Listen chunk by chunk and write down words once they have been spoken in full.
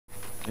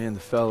Me and the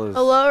fellas.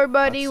 Hello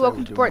everybody,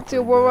 welcome to part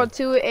 2 of World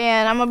War II,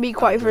 and I'm gonna be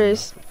quiet for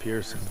this.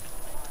 Pearson,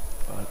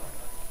 but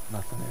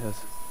nothing is.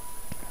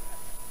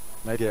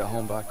 May get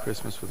home by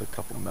Christmas with a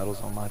couple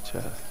medals on my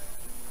chest.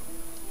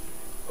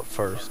 But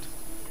first,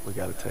 we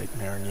gotta take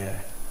Marigny.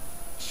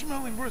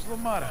 Schmeling, where's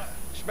LaMotta?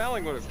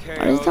 Schmeling would have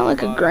carried. Why does he sound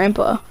like a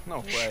grandpa? No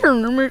way. I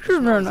don't know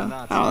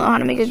how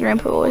to make a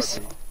grandpa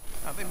voice.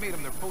 They made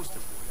him their poster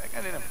boy. That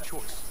guy didn't have a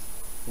choice.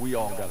 We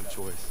all got a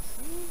choice.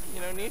 You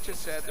know, Nietzsche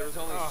said there was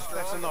only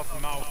That's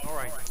enough, Mao. All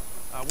right.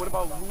 What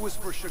about Lewis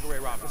versus Sugar Ray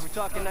Robinson? We're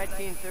talking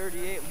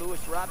 1938.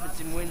 Lewis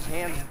Robinson wins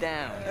hands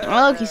down.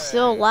 Oh look, he's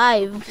still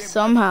alive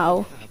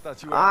somehow.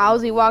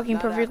 How's he walking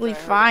perfectly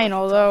fine,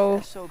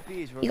 although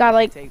he got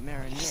like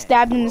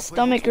stabbed in the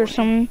stomach or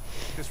something.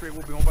 At this rate,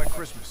 we'll be home by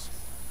Christmas.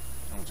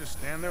 Don't just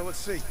stand there. Let's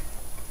see.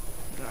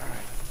 All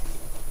right.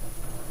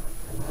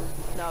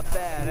 Not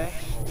bad, eh?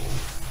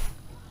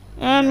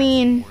 I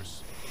mean,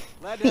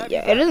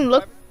 yeah, it doesn't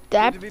look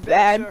that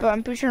bad, but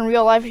I'm pretty sure in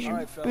real life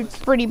it's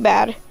pretty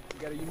bad. We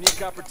got a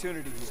unique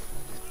opportunity here.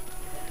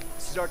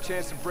 This is our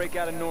chance to break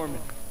out of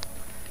Normandy.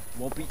 It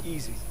won't be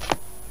easy.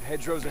 The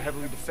hedgerows are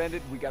heavily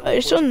defended. We got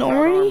you're still in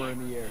Normandy?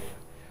 in the area.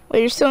 Wait,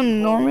 you're still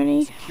in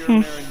Normandy? Secure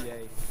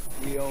Marigny.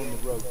 We own the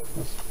road.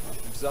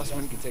 If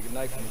Zussman can take a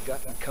knife in the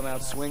gut and come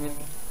out swinging,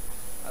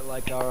 I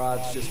like our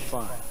odds just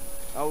fine.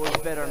 I always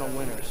bet on a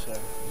winner, sir.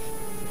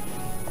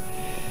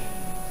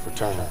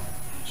 Returner,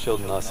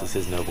 shielding us is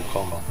his noble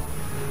call.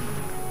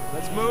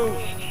 Let's move.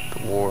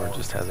 The war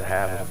just has a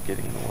habit of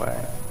getting in the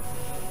way.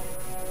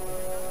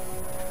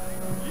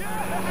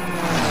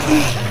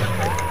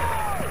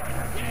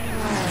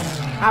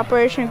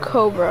 Operation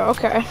Cobra,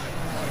 okay.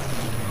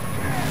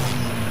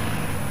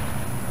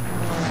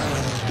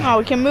 Oh,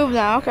 we can move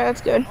now. Okay,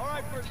 that's good.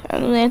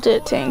 And we into the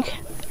tank.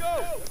 Let's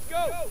go. Let's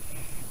go.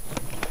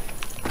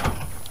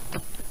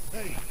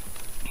 Hey.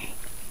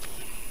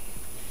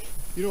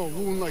 You know, a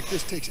wound like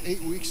this takes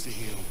 8 weeks to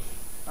heal.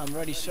 I'm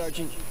ready,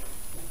 Sergeant.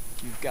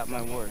 You've got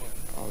my word.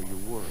 Oh, your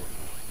word.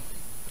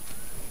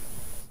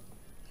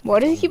 Why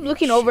does he keep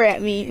looking over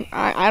at me?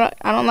 I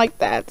don't like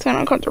that. It's kind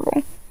of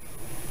uncomfortable.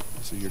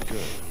 So you're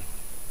good.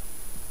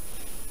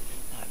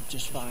 I'm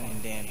just fine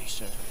and dandy,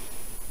 sir.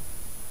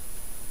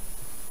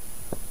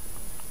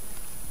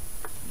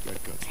 You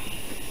got guts.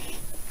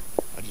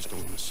 I just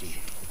don't want to see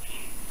you.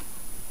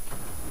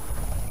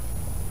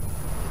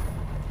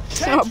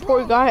 Oh,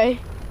 poor guy.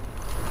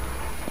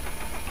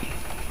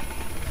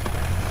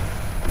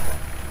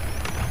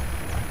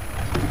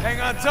 Hang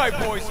on tight,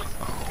 boys.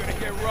 It's gonna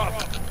get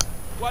rough.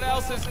 What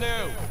else is new?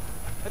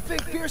 I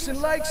think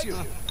Pearson likes you.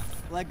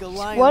 Like a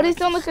lion. Why does he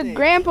sound like a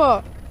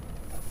grandpa?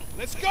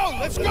 Let's go.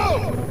 Let's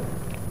go.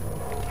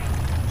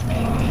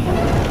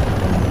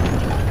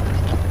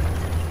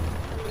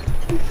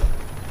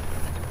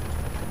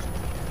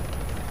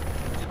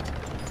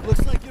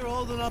 Looks like you're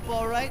holding up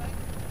all right.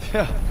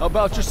 Yeah. How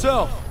about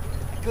yourself?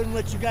 Couldn't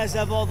let you guys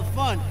have all the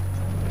fun.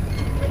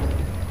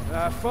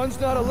 Fun's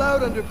not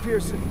allowed under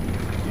Pearson.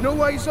 You know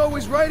why he's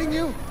always writing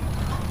you?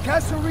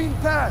 Kasserine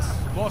Pass.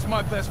 Lost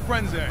my best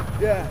friends there.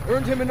 Yeah,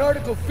 earned him an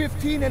Article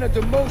 15 and a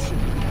demotion.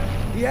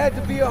 He had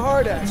to be a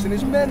hard ass, and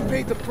his men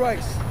paid the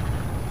price.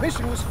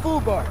 Mission was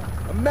Fubar,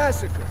 a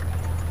massacre.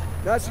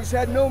 Nazis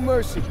had no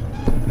mercy.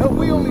 Hell,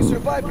 we only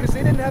survived because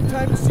they didn't have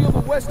time to seal the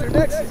western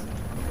exit.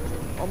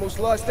 Almost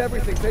lost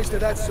everything thanks to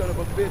that son of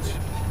a bitch.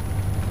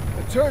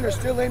 And Turner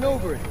still ain't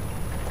over it.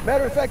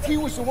 Matter of fact, he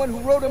was the one who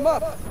wrote him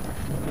up.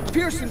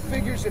 Pearson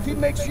figures if he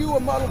makes you a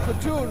model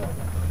platoon,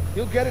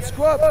 he'll get it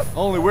scrubbed.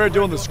 Only we're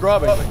doing the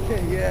scrubbing.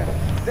 Yeah,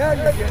 now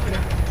you're getting it.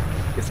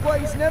 It's why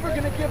he's never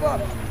gonna give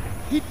up.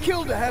 He'd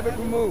kill to have it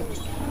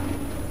removed.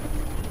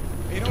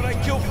 You know what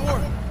I kill for?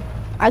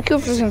 I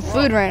cook for some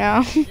food right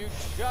now. You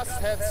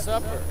just had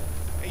supper.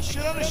 Hey,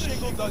 shit on a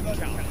shingle doesn't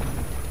count.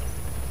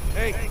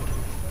 Hey,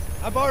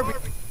 I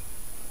barbecue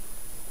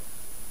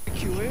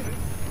it.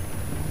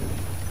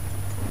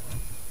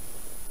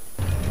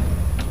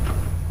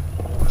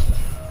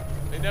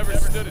 They never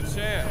stood a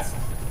chance.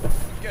 I'm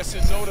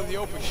guessing no to the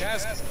open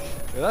casket.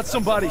 Yeah, that's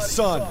somebody's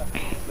son.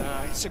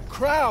 Nah, it's a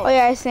crowd. Oh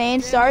yeah, I was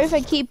saying, sorry if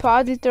I keep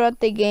pausing throughout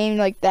the game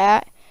like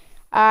that.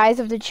 I just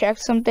have to check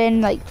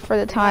something like for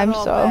the time,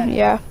 so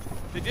yeah.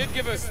 They did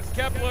give us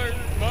Kepler,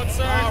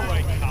 Mozart. All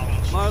right,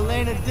 college.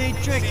 Marlena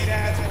Dietrich.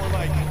 That's more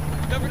like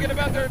it. Don't forget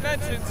about their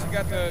inventions. You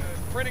got the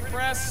printing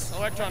press,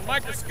 electron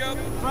microscope.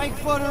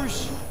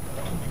 Frankfurters.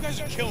 You guys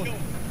are killing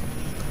it.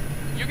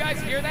 You guys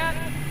hear that?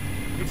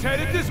 It's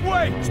headed this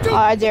way.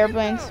 It's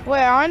airplanes.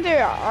 Wait, aren't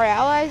there our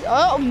allies?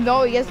 Oh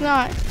no, I guess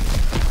not.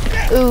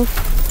 Oof.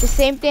 The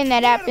same thing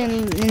that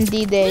happened in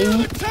D-Day.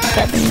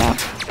 Happened now.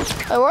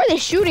 Wait, where are they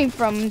shooting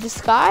from? The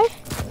sky?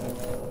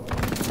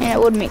 Yeah, it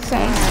would make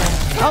sense.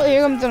 Oh,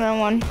 here comes another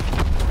one.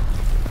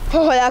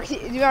 Oh, actually,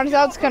 to be honest,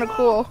 that's kind of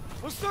cool.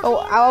 Oh,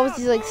 I was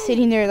just like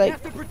sitting there, like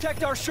have to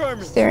protect our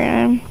Shermans. staring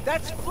at him.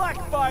 That's flak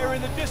fire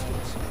in the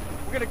distance.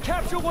 We're gonna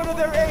capture one of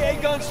their AA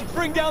guns to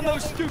bring down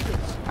those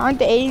stupids. Aren't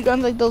the 80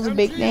 guns like those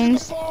big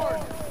things?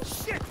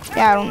 Shit.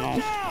 Yeah, I don't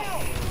know.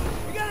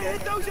 We gotta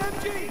hit those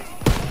MGs.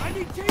 I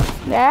need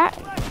teams. That?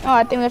 Oh,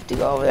 I think we have to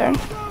go over there.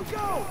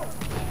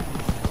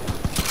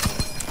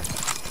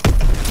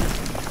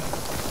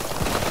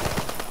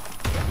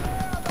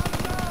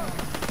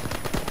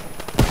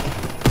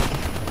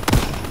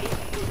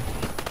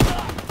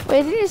 Wait,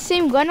 isn't it the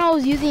same gun I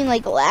was using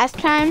like last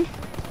time?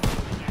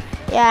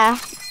 Yeah.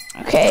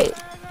 Okay.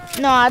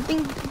 No, I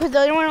think because the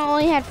other one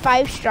only had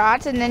 5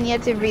 shots and then you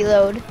had to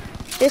reload.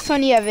 This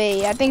one you have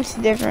 8. I think it's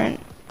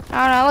different.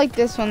 I don't know. I like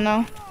this one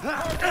though.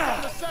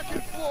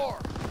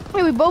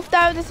 Wait, we both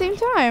died at the same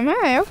time.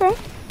 Hey, okay.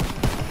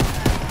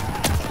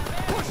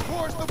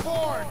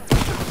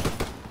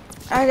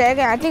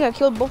 Okay, I think I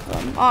killed both of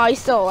them. Oh, he's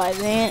still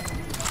alive, ain't it?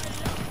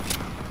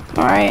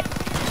 Alright.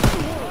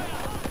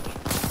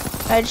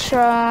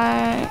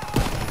 Headshot.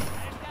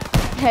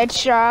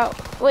 Headshot.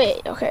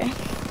 Wait, okay.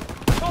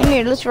 Come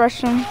here, let's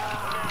rush him.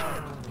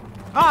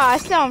 Ah, I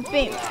sound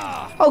faint.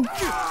 Oh.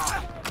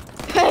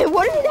 Hey,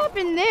 what did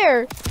happen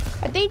there?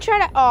 I think he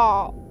tried to.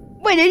 Oh.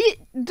 Wait, did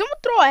someone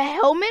throw a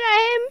helmet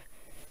at him?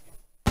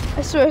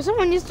 I swear,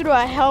 someone just threw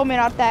a helmet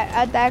at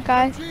that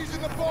guy.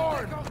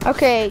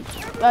 Okay,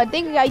 I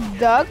think I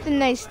ducked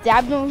and I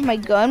stabbed him with my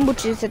gun,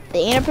 which is a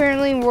thing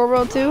apparently in World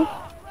War II.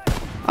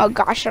 Oh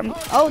gosh,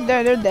 oh,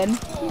 they're dead.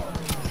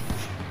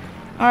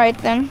 All right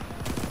then.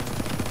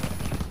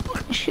 I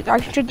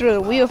can shoot through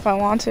the wheel if I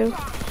want to.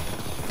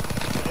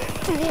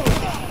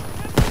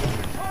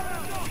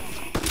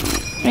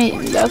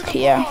 Look,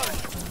 yeah.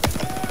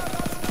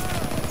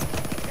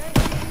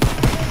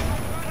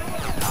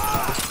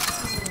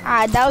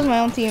 Ah, that was my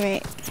own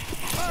teammate.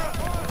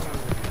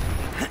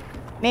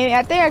 Maybe,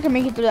 I think I can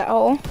make it through that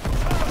hole.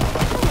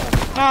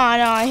 Oh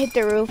no, I hit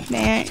the roof,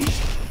 man.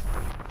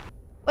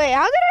 Wait,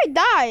 how did I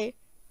die?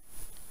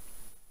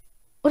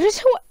 What?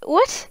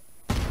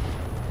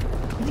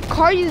 The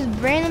car just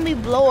randomly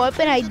blow up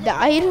and I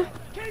died?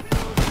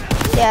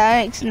 Yeah,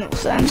 that makes no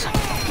sense.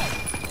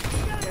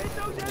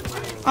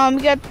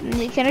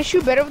 Can I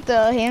shoot better with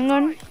the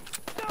handgun?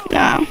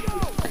 No.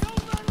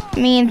 I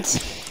mean,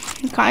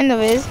 it kind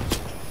of is.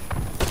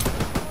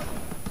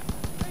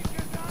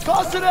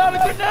 Toss it out, a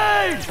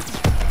grenade!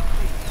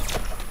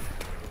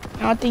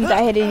 I don't think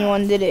that hit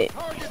anyone, did it?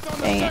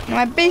 Dang it.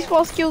 My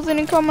baseball skills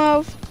didn't come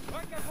out.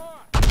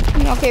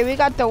 Okay, we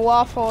got the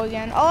waffle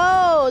again.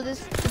 Oh, the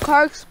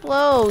car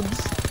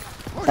explodes.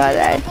 Saw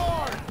that.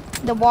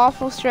 The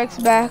waffle strikes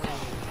back.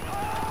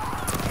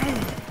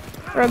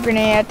 For a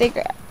grenade, I think.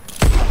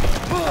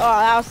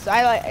 Oh,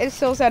 it's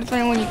so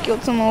satisfying when you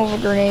killed someone with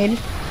a grenade.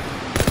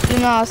 You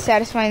know how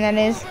satisfying that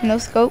is. No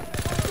scope.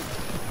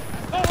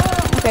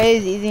 Okay,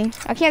 it's easy.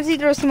 I can't see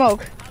through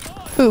smoke.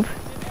 Poop.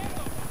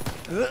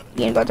 You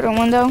gonna go through the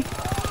window?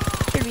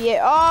 Should be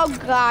it. Oh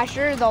gosh,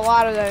 there's a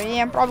lot of them.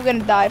 Yeah, I'm probably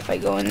gonna die if I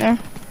go in there.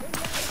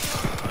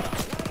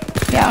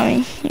 Yeah, I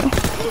mean, you know.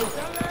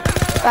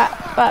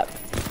 But.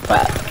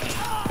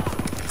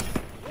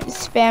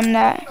 Spam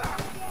that.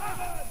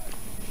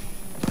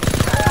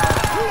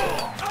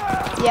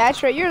 Yeah,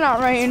 that's right. You're not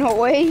running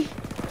away.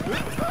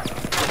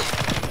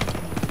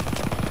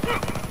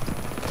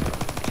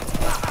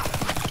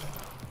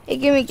 Hey,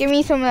 give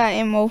me some of that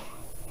ammo.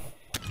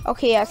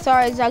 Okay, yeah,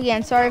 sorry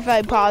again. Sorry if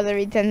I pause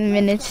every 10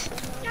 minutes.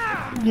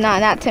 Nah,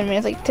 not 10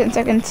 minutes, like 10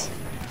 seconds.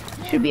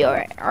 Should be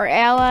alright. Our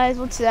allies,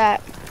 what's that?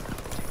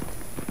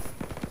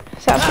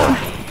 What's that for?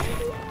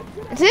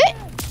 That's it?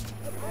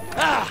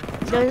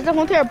 There's the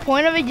whole entire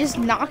point of it just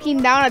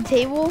knocking down a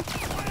table?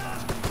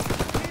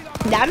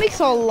 That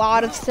makes a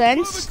lot of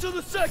sense.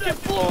 Alright,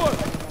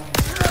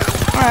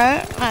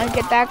 I'll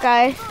get that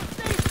guy.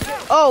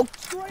 Oh,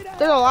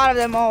 there's a lot of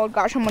them. Oh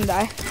gosh, I'm gonna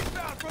die.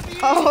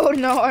 Oh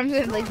no, I'm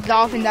gonna like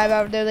dolphin dive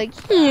out there like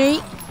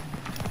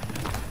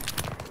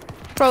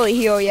probably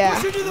heal,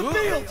 yeah.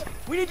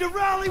 We need to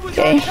rally with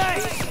okay.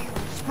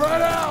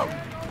 Spread out.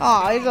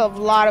 Oh, there's a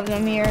lot of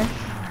them here.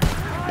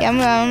 Yeah, I'm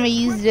gonna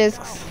use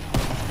discs.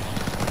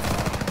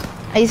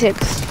 A6.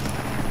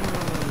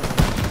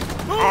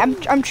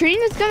 I'm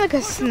treating this gun like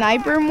a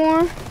sniper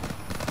more.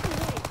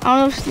 I don't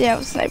know if they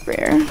have a sniper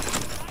here.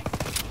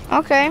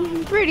 Okay,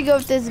 I'm pretty good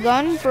with this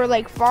gun. For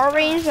like far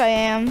range, I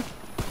am.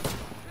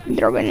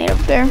 Throw a grenade up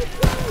there.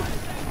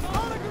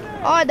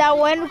 Oh, that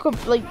one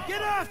like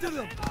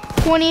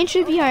 20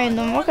 inches behind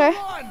them. Okay.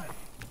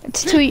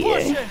 It's too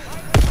easy.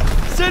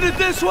 Send it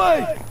this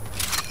way.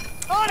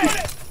 How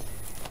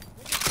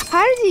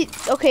does he?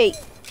 Okay.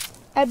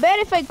 I bet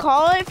if I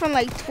call it from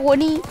like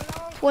 20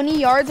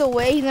 yards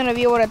away, he's gonna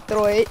be able to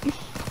throw it.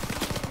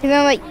 He's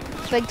gonna like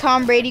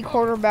Tom Brady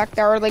quarterback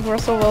that, or like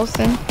Russell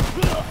Wilson.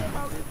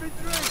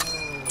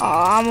 Oh,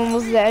 I'm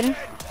almost dead.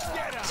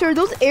 Sir,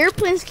 those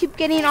airplanes keep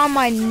getting on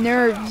my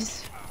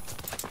nerves.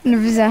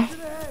 Alright,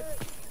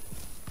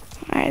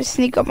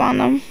 sneak up on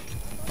them.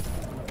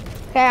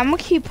 Okay, I'm gonna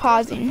keep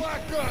pausing.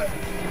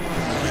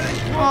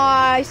 Oh,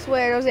 I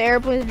swear, those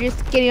airplanes are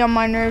just getting on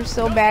my nerves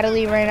so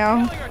badly right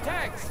now.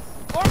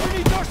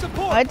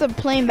 Oh, it's a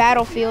plain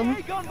battlefield.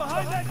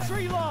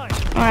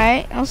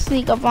 Alright, I'll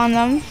sneak up on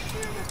them.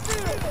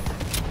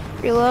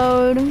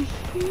 Reload.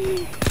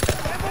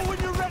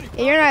 Yeah,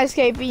 you're not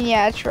escaping.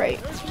 Yeah, that's right.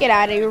 Get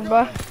out of here,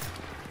 bro.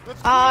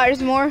 Ah,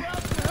 there's more.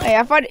 Hey,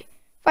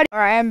 Alright,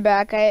 I'm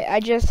back. I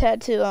just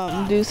had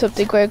to do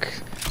something quick.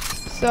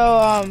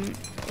 So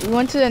we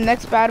went to the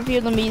next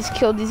battlefield. Let me just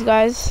kill these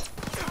guys.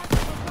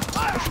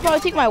 I should probably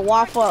take my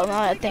waffle out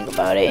now that I think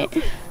about it.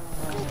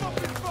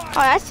 Oh,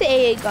 that's the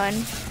AA gun.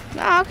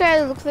 Oh,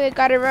 okay, looks like I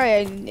got it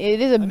right.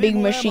 It is a big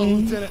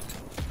machine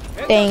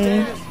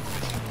thing.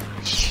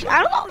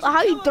 I don't know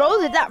how he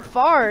throws it that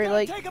far.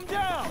 Like,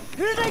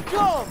 Here they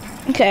come!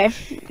 okay,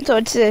 so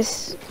it's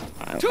this.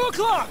 2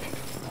 o'clock!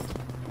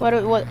 What?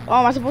 Oh,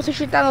 am I supposed to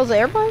shoot down those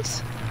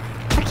airplanes?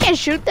 I can't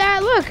shoot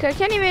that. Look, I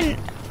can't even.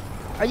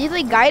 Are these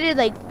like guided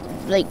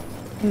like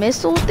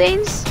missile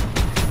things?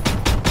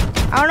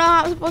 I don't know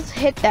how I'm supposed to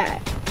hit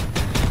that.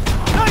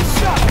 Nice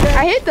shot, man.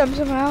 I hit them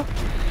somehow.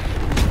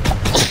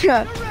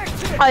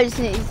 I just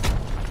sneezed.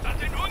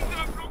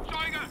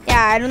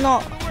 Yeah, I don't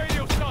know.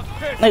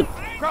 Like,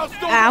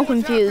 I'm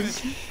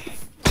confused.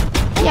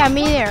 Yeah,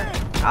 me there.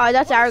 Oh,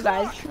 that's our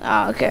guys.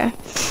 Oh, okay.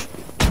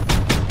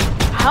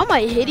 How am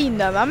I hitting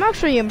them? I'm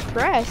actually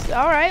impressed.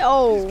 All right.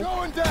 Oh.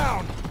 Going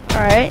down.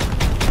 All right.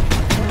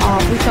 Oh,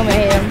 please tell me to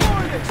hit him.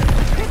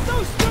 Hit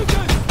those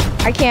stupid.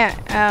 I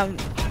can't.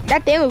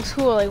 That thing looks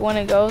cool. Like when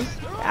it goes.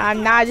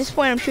 Nah. At this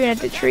point, I'm shooting at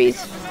the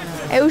trees.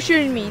 Hey, who's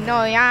shooting me?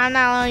 No, yeah, I'm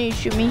not letting you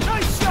shoot me.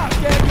 Nice shot,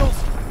 Daniels.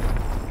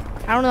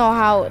 I don't know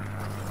how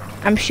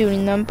I'm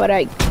shooting them, but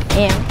I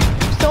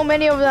am. So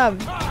many of them.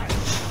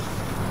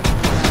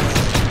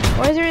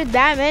 Why is there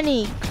that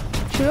many?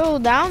 Chill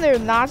down there,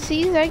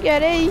 Nazis. I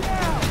get it.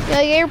 They're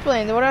like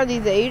airplanes. What are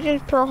these?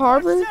 Agents Pearl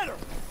Harbor?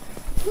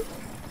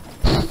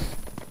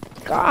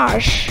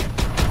 Gosh.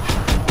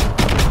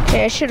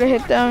 Okay, I should have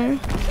hit them.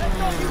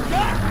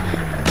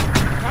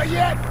 Not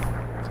yet.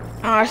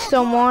 Ah,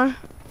 still more.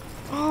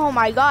 Oh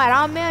my God!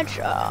 How much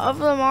of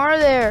them are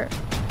there?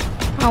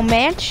 How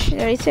much?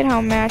 They said how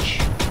much.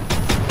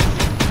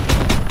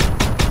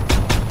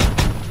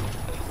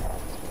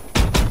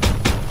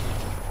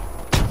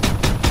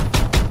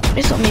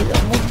 This one means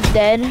almost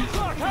dead.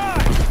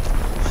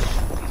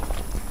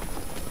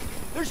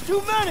 There's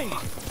too many.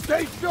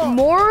 Stay sharp.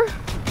 More?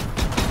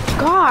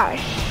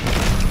 Gosh.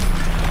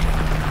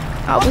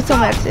 Oh, please tell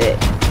me that's it.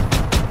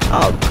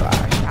 Oh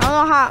gosh. I don't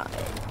know how.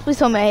 Please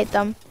tell me I hit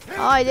them.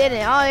 Oh, I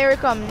didn't. Oh, here it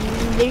comes.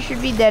 They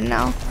should be dead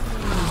now.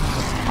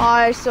 Oh,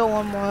 there's still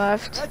one more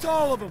left. That's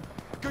all of them.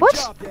 Good What?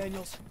 job,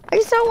 Daniels. I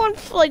just saw one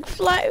like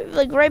fly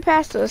like right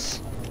past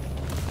us.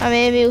 I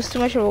mean, maybe it was too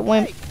much of a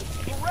wimp.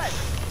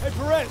 Hey,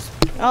 Perez.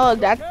 Oh, look,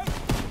 that.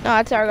 No,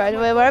 that's our guy.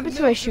 Wait, what happens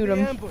if I shoot him?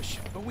 Ambush,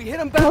 but we hit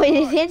him back. Oh, wait,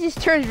 his hand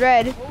just turns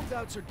red.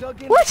 Holdouts are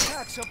dug in What?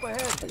 attacks up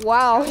ahead.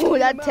 Wow,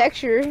 that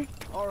texture.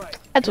 All right.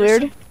 That's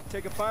weird.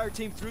 Take a fire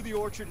team through the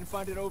orchard and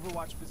find an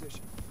overwatch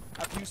position.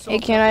 Hey,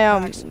 can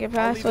I get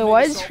past? Wait,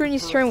 why is the screen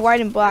just turning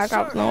white and black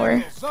out of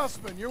nowhere?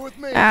 Sussman, you're with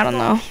me. I don't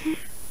know.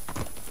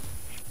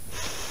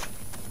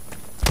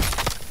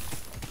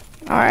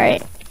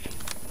 Alright.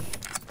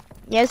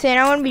 Yeah, saying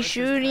I want to be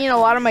shooting a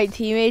lot of my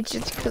teammates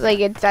just because like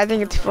I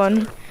think it's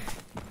fun.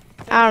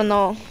 I don't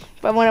know.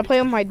 But when I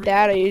play with my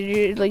dad, I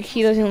usually, like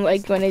he doesn't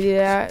like when I do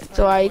that,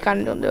 so I kind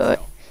of don't do it.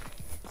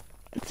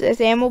 It's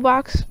this ammo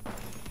box.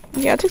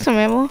 Yeah, I took some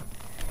ammo.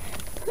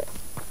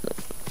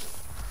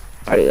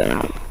 What are you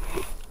gonna?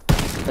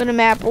 Put them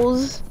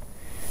apples.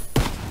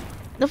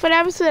 Look what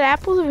happens to the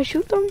apples if I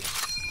shoot them.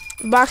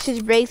 The box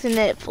just breaks and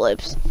then it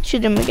flips.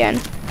 Shoot them again.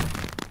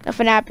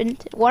 Nothing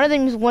happened. One of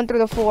them just went through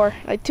the floor.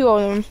 Like 2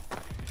 of them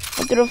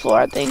went through the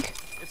floor, I think.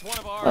 It's one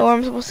of ours. Oh, where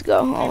am I supposed to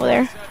go? Over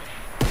there.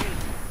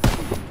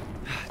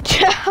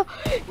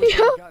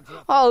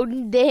 Oh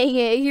dang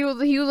it! He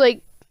was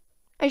like,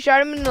 I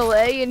shot him in the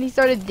leg and he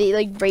started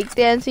like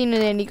breakdancing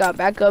and then he got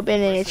back up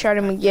and then I shot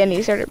him again and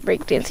he started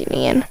breakdancing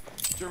again.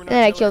 And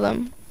then I killed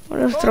him. What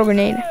a throw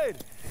grenade.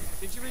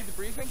 Did you read the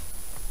briefing?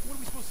 What are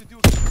we supposed to do?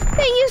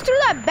 Dang, you just threw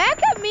that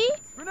back at me.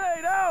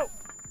 Grenade out.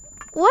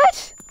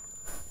 What?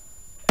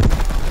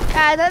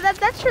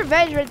 That's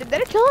revenge right there.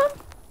 Did I kill him?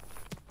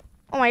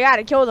 Oh my God,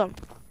 I killed him.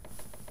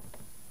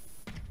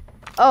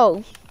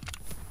 Oh.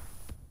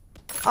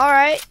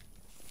 Alright.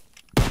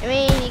 I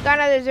mean, he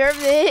kinda deserved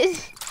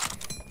this.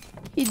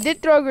 He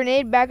did throw a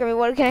grenade back at me.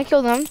 What, can I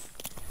kill him?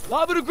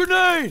 Lob it a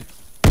grenade.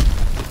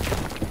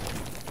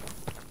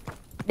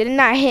 Did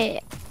not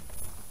hit.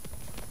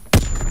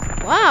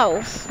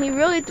 Wow, he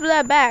really threw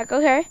that back.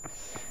 Okay.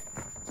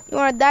 You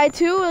wanna die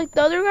too, like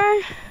the other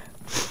guy?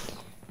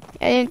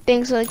 I didn't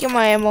think so. Get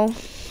my ammo.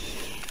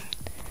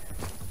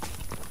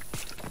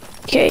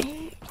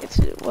 Okay.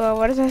 Well,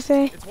 what does that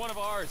say? It's one of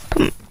ours.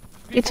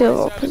 Get to a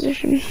low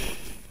position.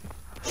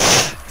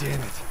 Damn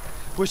it.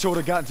 Wish I would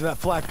have gotten to that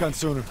flak gun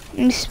sooner.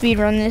 Let me speed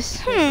run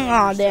this.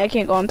 Oh, dang, I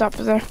can't go on top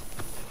of there.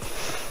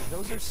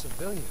 Those are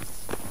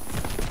civilians.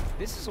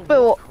 This is a Wait, war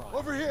well, crime.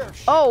 Over here.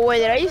 oh, wait,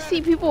 did I just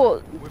see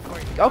people? We're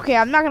fighting. Okay,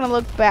 I'm not gonna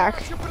look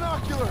back. Your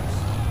binoculars.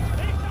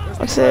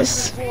 What's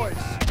this? Boys.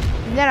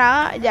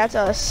 That's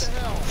us.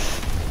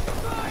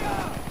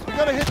 We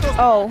gotta hit those.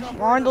 Oh,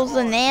 aren't those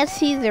the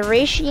Nazis, the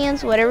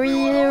Ratians, whatever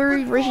they're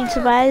Ratian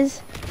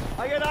supplies?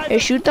 You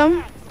shoot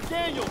them?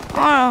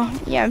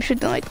 Oh, yeah, I'm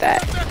shooting like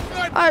that.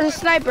 Oh, the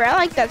sniper. I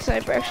like that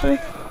sniper, actually.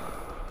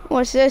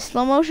 What's this?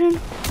 Slow motion?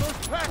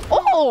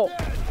 Oh!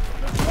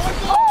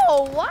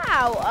 Oh,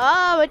 wow.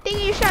 I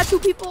think you shot 2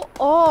 people.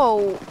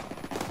 Oh.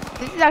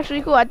 This is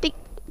actually cool. I think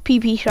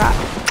PP shot.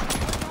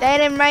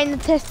 That hit him right in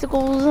the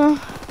testicles. Oh,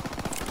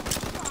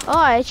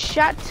 I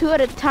shot 2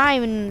 at a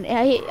time and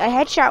I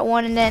headshot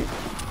 1 and then...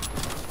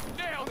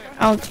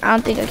 I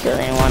don't think I killed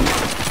anyone.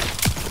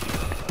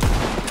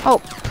 Oh,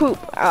 poop.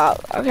 Oh,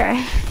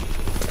 okay.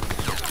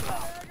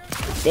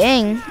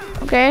 Dang.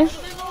 Okay.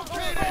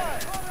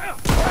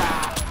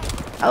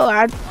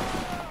 Oh,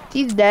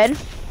 he's dead.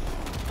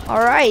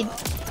 Alright.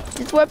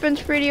 This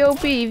weapon's pretty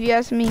OP if you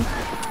ask me.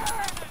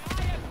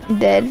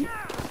 Dead.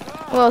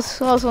 Who else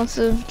wants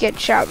to get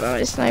shot by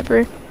a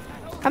sniper?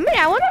 I wonder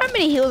how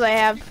many heals I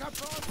have.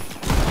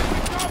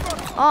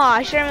 Oh,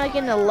 I shot him like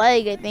in the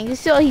leg, I think.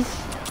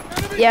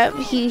 Yep,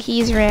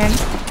 he's ran.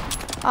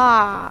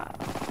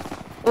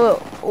 Oh,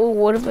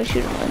 what if I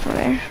shoot him from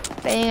there?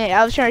 Dang it,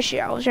 I was trying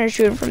to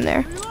shoot him from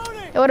there.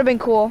 It would have been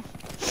cool.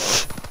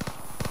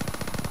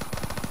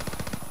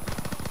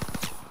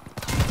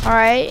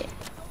 Alright.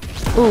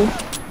 Ooh.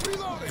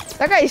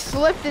 That guy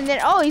slipped and then,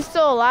 oh, he's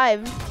still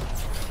alive.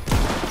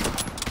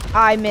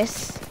 I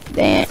missed.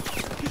 Dang it.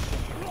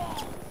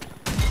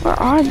 Where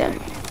are they?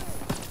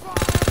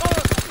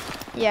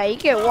 Yeah, you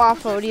get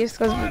waffled just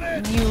because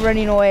you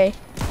running away.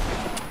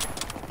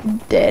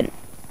 Dead.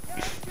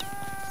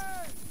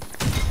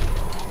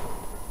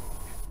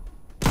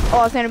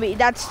 Oh, it's gonna be,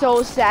 that's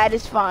so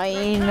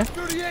satisfying.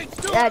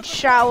 That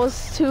shot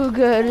was too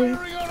good.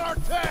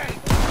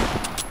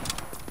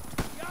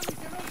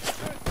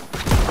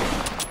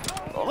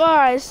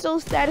 Oh, it's so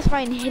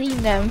satisfying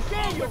hitting them.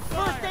 Daniel,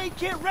 first aid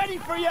kit ready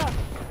for you.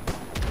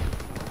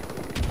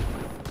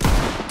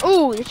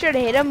 Ooh, you should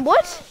have hit him.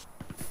 What?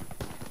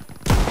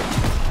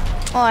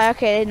 Oh,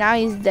 okay, now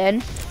he's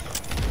dead.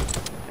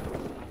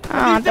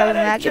 Oh,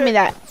 give me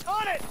that.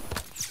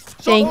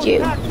 Thank you.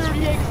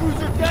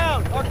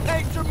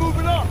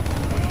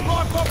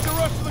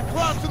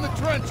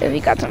 So we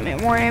got some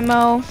more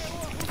ammo.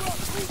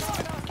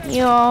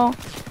 Yo.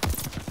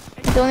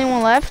 The only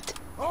one left?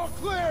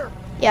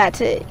 Yeah,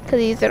 that's it. Because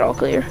he said all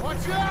clear.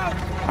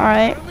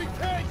 Alright.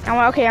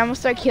 Okay, I'm gonna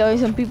start killing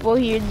some people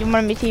here. You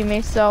want to be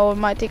teammates, so it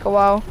might take a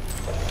while.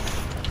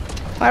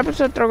 What happens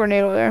to throw a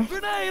grenade over there?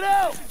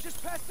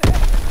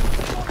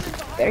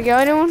 There you go,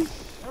 anyone?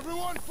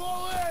 Everyone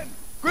fall in!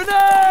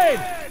 Grenade!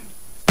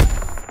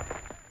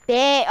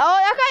 Dang.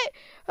 Oh, okay.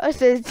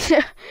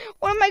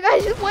 One of my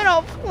guys just went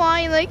up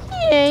flying like,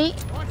 yay.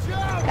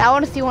 I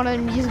want to see one of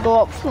them just go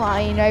up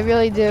flying. I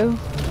really do.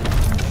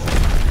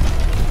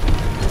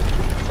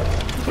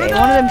 Okay,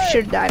 one of them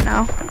should die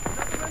now.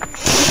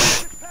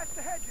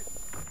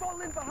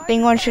 I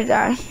think one should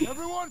die. Is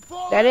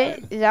that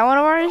it? Is that one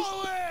of ours?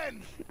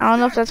 I don't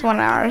know if that's one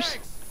of ours.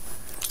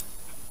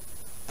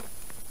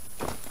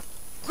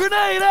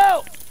 Grenade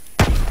out!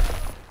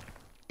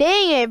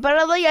 Dang it, but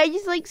I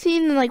just like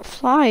seeing them like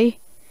fly.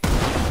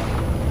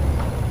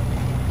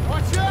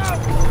 Watch out!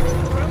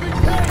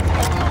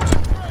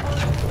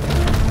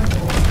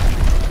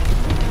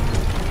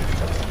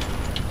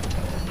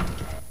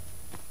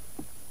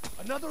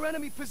 Another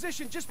enemy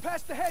position just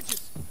past the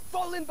hedges.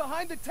 Fall in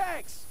behind the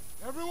tanks.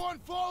 Everyone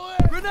fall in!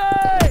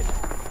 Grenade!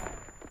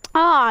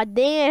 Ah,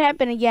 dang it,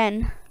 happened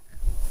again.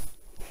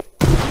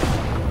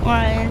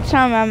 Alright,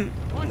 I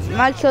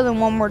might kill them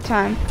one more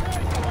time.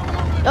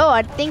 Oh,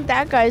 I think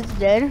that guy's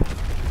dead.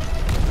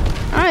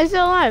 Oh, he's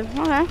still alive.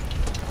 Okay.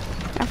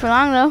 Not for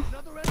long though.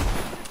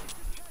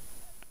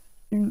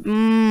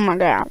 My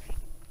god.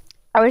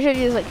 I wish I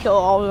could just like kill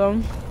all of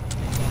them.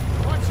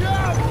 Watch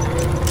out!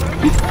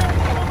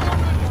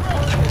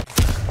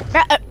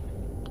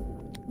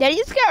 Did he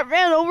just got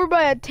ran over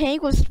by a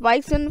tank with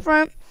spikes in the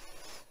front?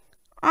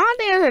 I don't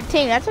think that's a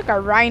tank. That's like a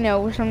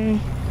rhino or something.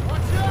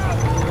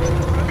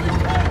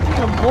 It's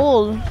a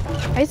bull.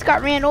 I just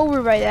got ran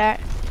over by that.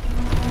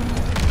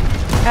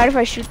 Not if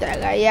I shoot that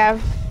guy. Yeah.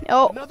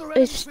 Oh,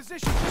 his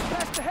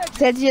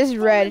head's just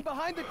red.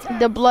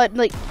 The blood,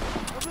 like,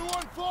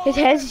 his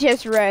head's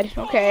just red.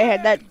 Okay,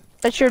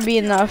 that should be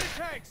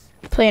enough.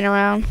 Playing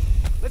around.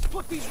 Let's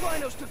put these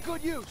rhinos to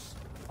good use.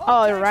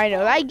 Oh, the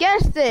rhino. I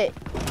guessed it.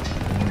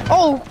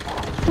 Oh.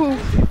 Poof.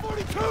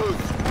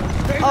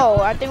 Oh,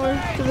 I think we're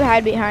gonna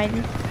hide behind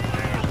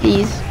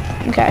these.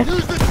 Okay.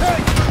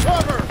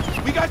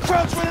 We got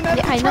trucks running out.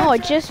 Yeah, I know. I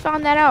just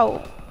found that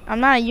out. I'm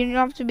not. You don't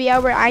have to be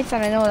Albert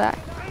Einstein. I know that.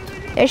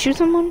 Did I shoot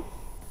someone?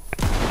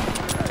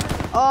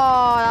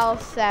 Oh, that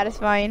was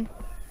satisfying.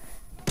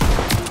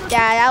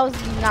 Yeah, that was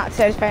not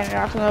satisfying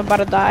at all. I'm about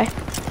to die.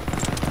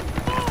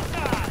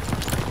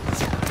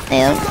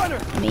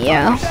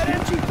 Yeah.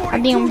 I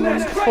think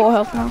I'm full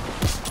health now.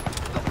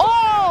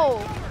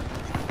 Oh!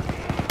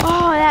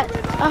 Oh, that.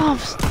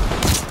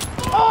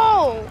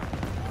 Oh!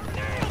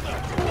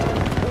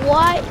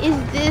 Why is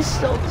this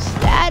so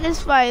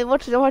satisfying?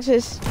 Watch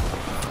this.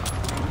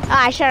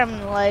 Ah, I shot him in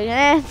the leg.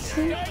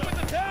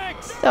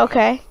 It's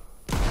okay.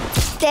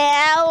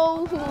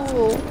 Damn.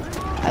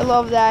 I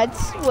love that.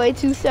 It's way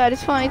too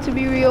satisfying to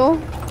be real.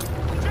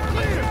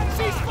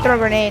 Throw a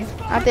grenade.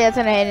 I don't think that's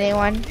gonna hit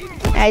anyone.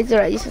 I did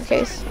it just in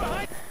case.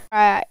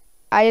 Alright,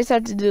 I just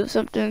had to do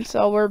something,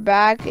 so we're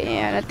back,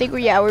 and I think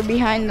we're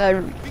behind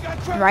the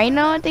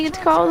Rhino, I think it's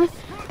called.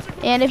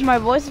 And if my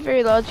voice is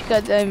very low, it's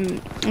because I'm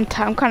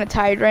kind of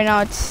tired right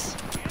now. It's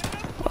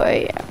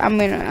wait,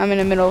 I'm in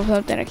the middle of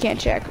something. I can't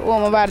check. Oh,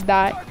 I'm about to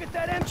die.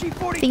 I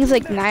think it's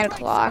like 9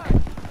 o'clock.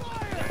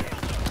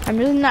 I'm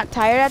really not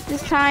tired at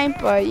this time,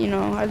 but you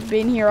know, I've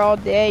been here all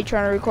day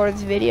trying to record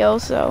this video,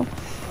 so.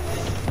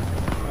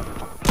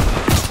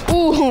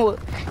 Ooh,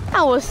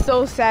 that was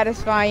so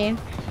satisfying.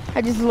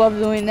 I just love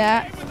doing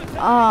that.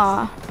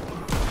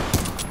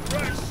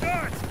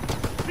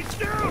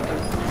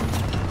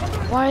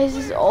 Why is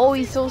this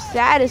always so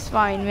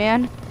satisfying,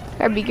 man?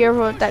 Gotta be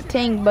careful with that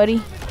tank,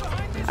 buddy.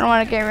 I don't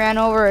want to get ran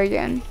over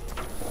again.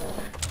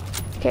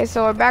 Okay,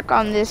 so we're back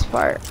on this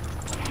part.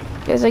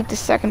 It's like the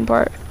second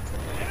part.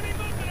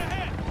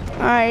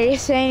 Alright,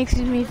 saying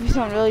excuse me if you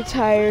sound really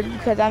tired,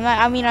 because I'm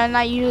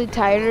not usually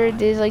tired.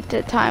 This is like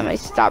the time I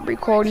stopped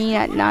recording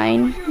at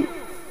 9.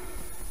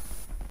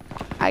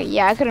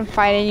 Yeah, I couldn't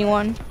find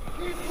anyone.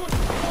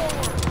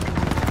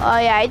 Oh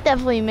yeah, I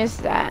definitely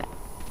missed that.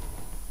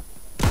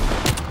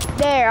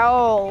 There,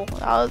 oh,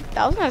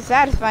 that was kind of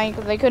satisfying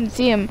because I couldn't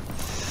see him.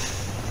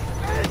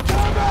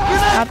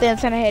 I don't think I'm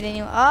trying to hit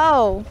anyone.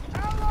 Oh,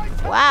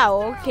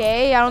 wow,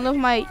 okay. I don't know if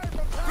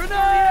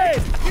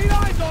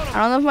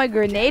my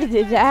grenade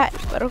did that,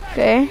 but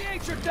okay.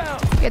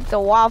 Get the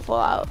waffle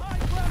out.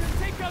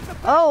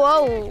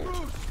 Oh,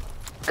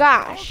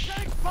 gosh.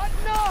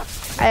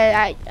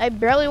 I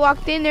barely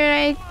walked in there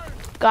and I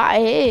got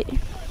hit.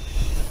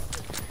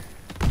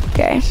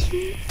 Okay.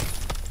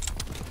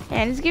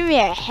 And it's giving me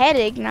a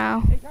headache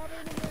now.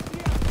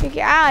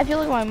 Okay, I feel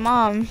like my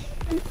mom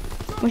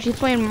when she's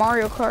playing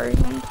Mario Kart.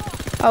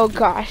 Oh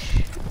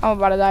gosh, I'm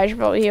about to die. I should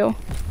probably heal.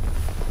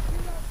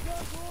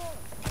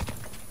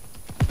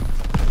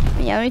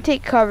 Yeah, let me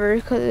take cover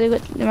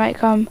because they might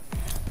come.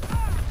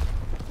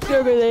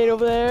 There's a grenade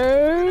over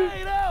there.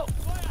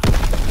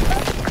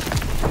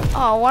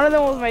 Oh, one of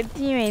them was my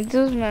teammate,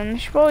 Guzman. I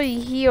should probably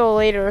heal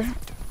later.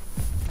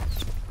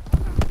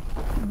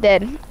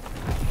 Dead.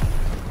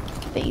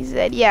 I think he's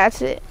dead. Yeah,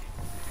 that's it.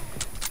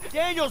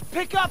 Daniels,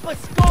 pick up a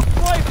scoped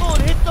rifle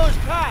and hit those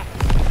packs.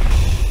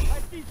 I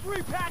see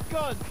 3 pack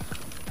guns.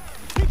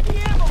 Take the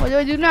ammo. What do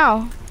I do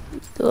now?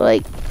 Do I,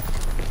 like,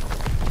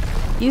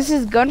 use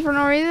his gun for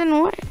no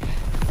reason? What?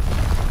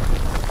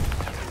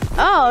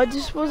 Oh, it's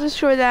just supposed to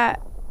destroy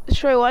that.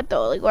 Destroy what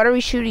though? Like, what are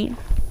we shooting?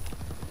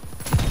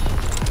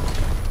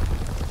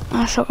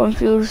 I'm so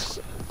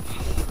confused.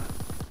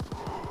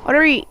 What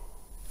are we?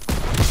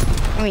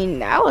 I mean,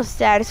 that was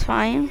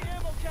satisfying.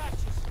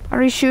 What are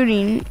we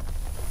shooting?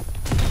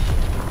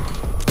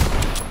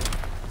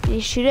 Did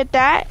you shoot at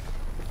that?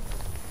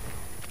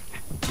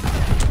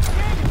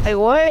 Like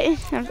what?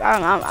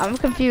 I'm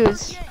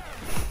confused.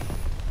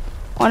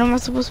 What am I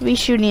supposed to be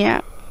shooting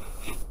at?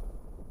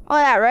 Oh,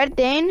 that red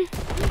thing.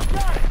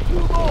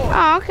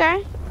 Oh,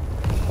 okay.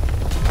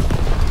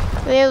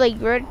 They have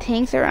like red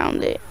tanks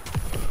around it.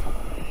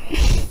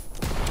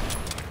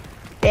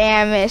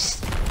 Damn,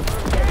 missed.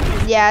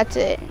 Yeah, that's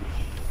it.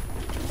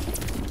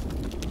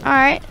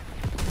 Alright.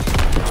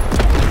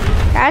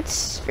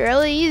 That's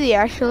fairly easy,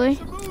 actually.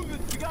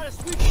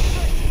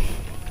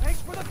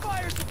 Thanks for the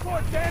fire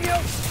support, Daniel.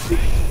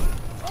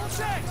 All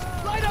set.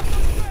 Light up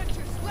those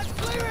trenches. Let's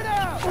clear it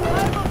out. I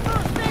have a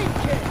first aid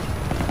kit.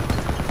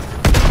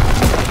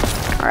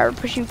 Alright, we're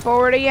pushing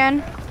forward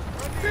again.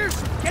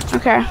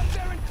 Okay.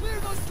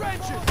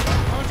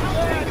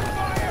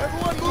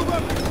 Everyone move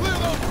up and clear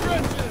those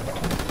trenches.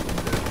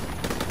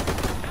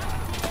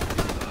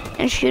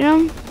 And shoot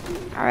him?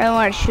 I really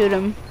want to shoot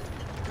him.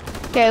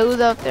 Okay,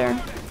 who's up there?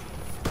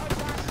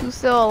 Who's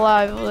still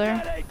alive over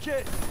there?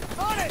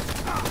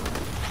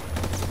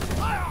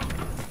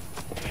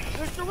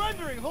 They're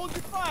surrendering. Hold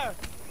your fire.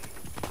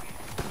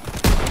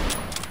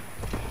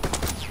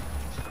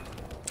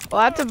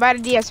 Well, that's a bad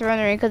idea,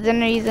 surrendering, because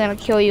then he's gonna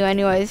kill you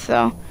anyway,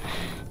 so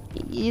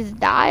you just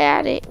die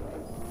at it.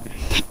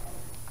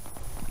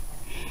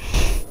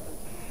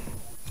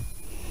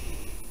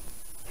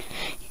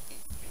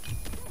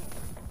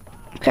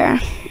 Okay.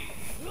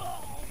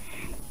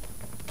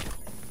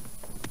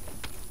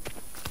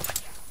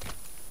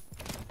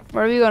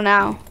 Where do we go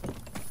now?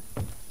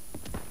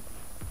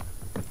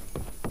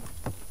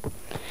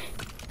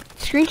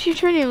 Screen keeps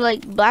turning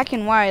like black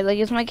and white. Like,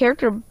 is my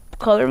character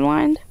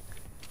colorblind?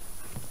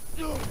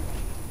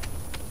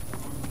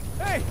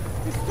 Hey,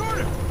 you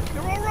started.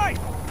 They're all right.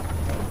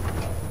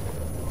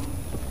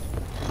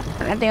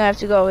 I think I have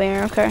to go over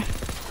here. Okay.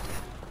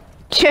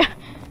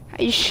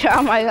 I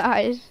shot my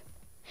eyes.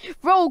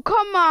 Bro,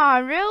 come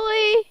on,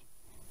 really?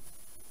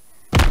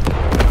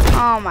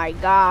 Oh my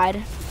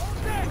god.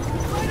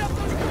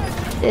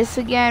 This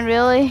again,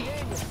 really?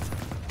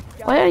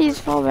 Why did I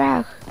just fall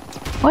back?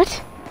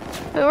 What?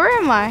 Wait, where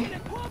am I?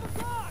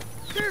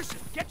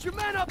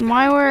 Am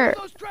I where?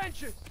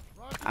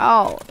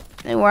 Oh,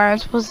 where I'm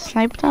supposed to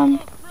snipe them?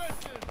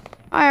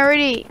 I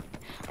already.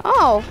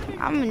 Oh,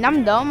 I'm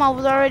dumb. I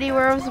was already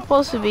where I was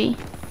supposed to be.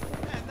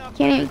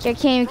 I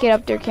can't even get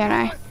up there, can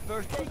I?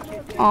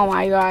 Oh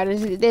my god,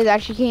 this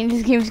actually getting,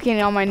 this game's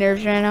getting on my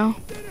nerves right now.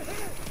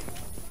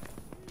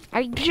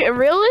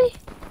 Really?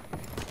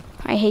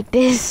 I hate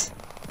this.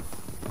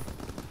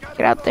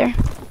 Get out there.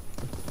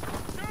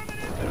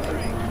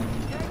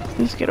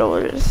 Let's get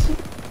over this.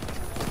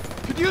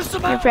 Here,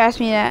 pass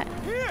me that.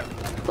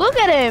 Look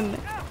at him!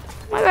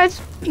 My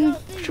guy's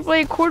should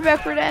play a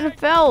quarterback for the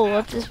NFL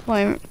at this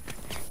point.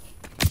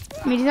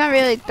 I mean, he's not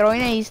really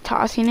throwing it, he's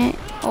tossing it.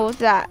 Oh, what's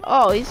that?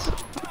 Oh, he's...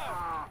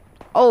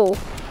 Oh.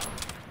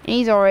 And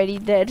he's already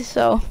dead,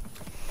 so...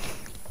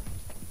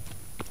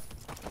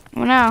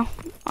 Well, now.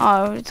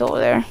 Oh, it's over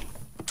there.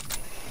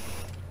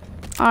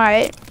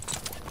 Alright.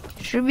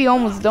 Should be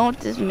almost done with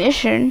this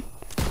mission.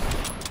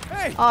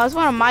 Oh, it's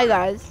one of my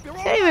guys.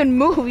 He's not even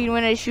moving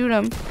when I shoot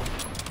him.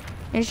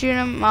 I shoot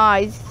him. Oh,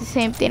 it's the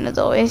same thing as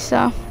always,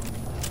 so...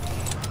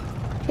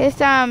 This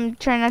time, I'm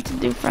trying not to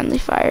do friendly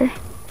fire.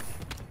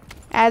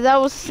 As I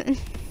was...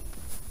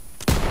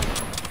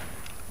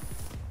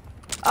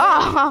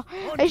 Oh!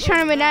 I shot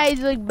him and now he's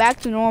like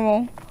back to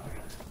normal.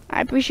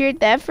 I appreciate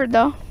the effort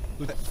though.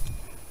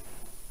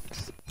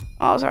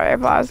 Oh, sorry, I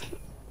paused.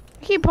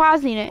 I keep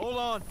pausing it. Hold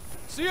on.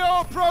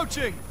 CO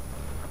approaching.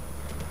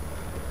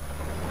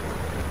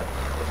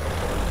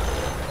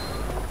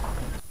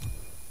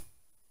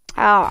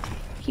 Oh,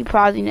 keep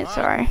pausing it,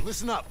 sorry.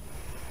 Listen up.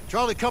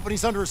 Charlie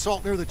Company's under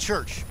assault near the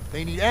church.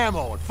 They need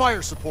ammo and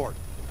fire support.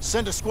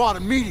 Send a squad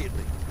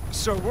immediately.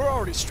 Sir, we're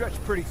already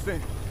stretched pretty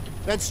thin.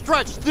 Then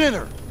stretch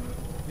thinner.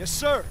 Yes,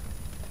 sir.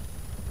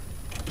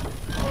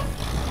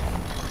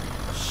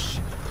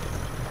 Shit.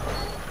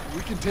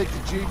 We can take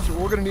the jeeps, or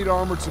we're gonna need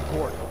armored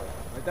support.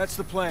 Right, that's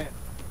the plan.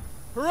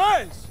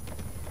 Perez!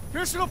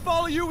 Pearson will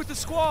follow you with the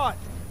squad.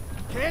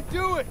 Can't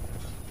do it.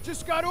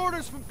 Just got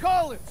orders from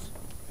Collins.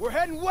 We're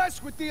heading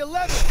west with the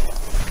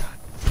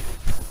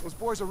 11th. Those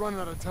boys are running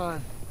out of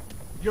time.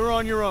 You're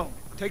on your own.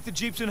 Take the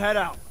jeeps and head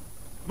out.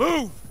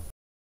 Move!